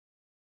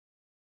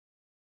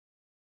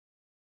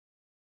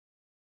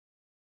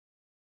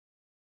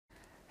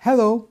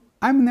Hello,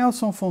 I'm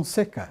Nelson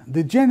Fonseca,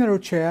 the General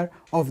Chair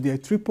of the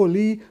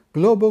IEEE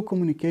Global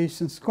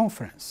Communications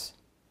Conference,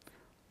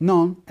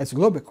 known as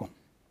GLOBECOM.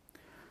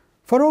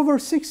 For over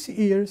 6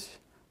 years,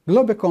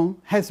 GLOBECOM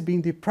has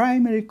been the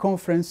primary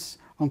conference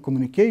on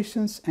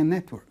communications and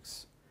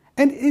networks,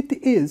 and it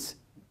is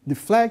the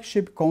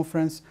flagship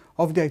conference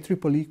of the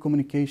IEEE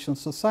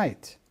Communications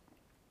Society,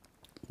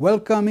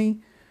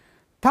 welcoming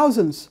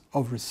thousands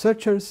of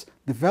researchers,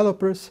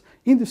 developers,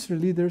 industry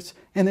leaders,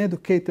 and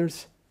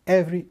educators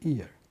every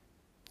year.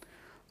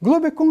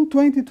 GLOBECOM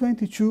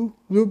 2022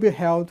 will be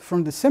held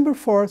from December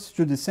 4th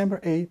to December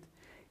 8th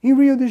in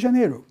Rio de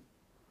Janeiro,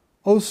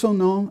 also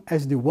known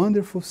as the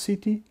Wonderful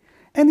City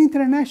and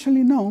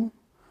internationally known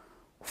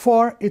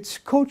for its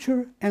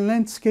culture and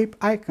landscape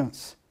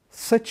icons,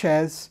 such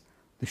as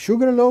the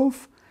Sugar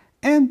Loaf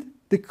and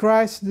the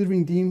Christ the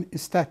Redeemed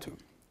statue.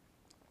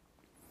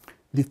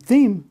 The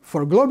theme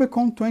for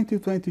GLOBECOM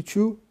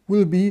 2022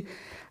 will be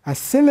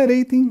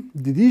Accelerating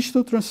the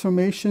Digital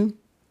Transformation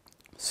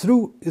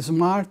through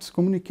Smart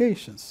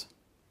Communications.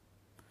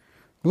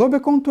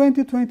 GLOBECOM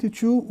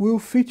 2022 will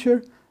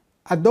feature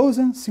a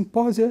dozen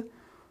symposia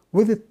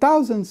with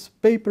thousands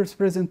of papers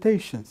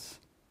presentations,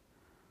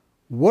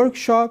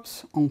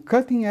 workshops on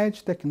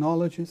cutting-edge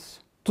technologies,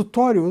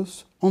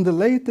 tutorials on the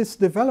latest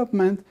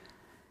development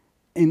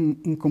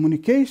in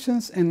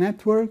communications and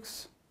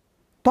networks,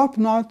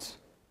 top-notch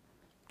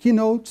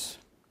keynotes,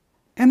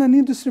 and an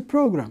industry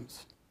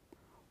programs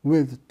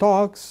with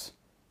talks,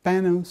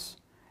 panels,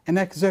 and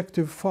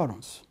executive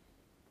forums.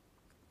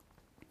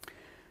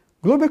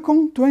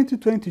 GLOBECOM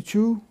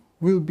 2022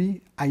 will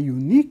be a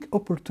unique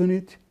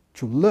opportunity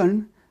to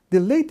learn the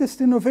latest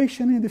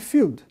innovation in the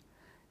field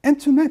and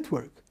to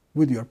network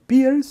with your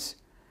peers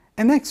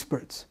and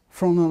experts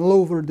from all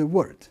over the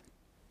world.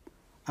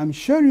 I'm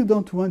sure you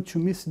don't want to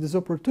miss this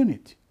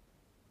opportunity.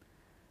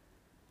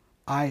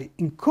 I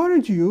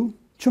encourage you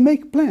to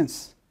make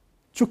plans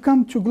to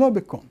come to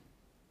GLOBECOM.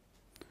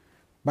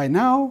 By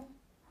now,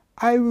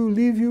 I will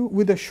leave you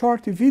with a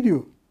short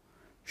video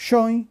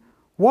showing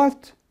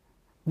what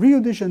Rio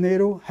de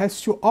Janeiro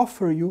has to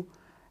offer you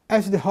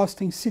as the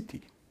hosting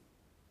city.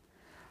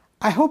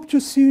 I hope to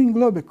see you in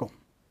GLOBECOM.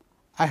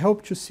 I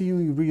hope to see you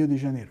in Rio de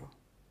Janeiro.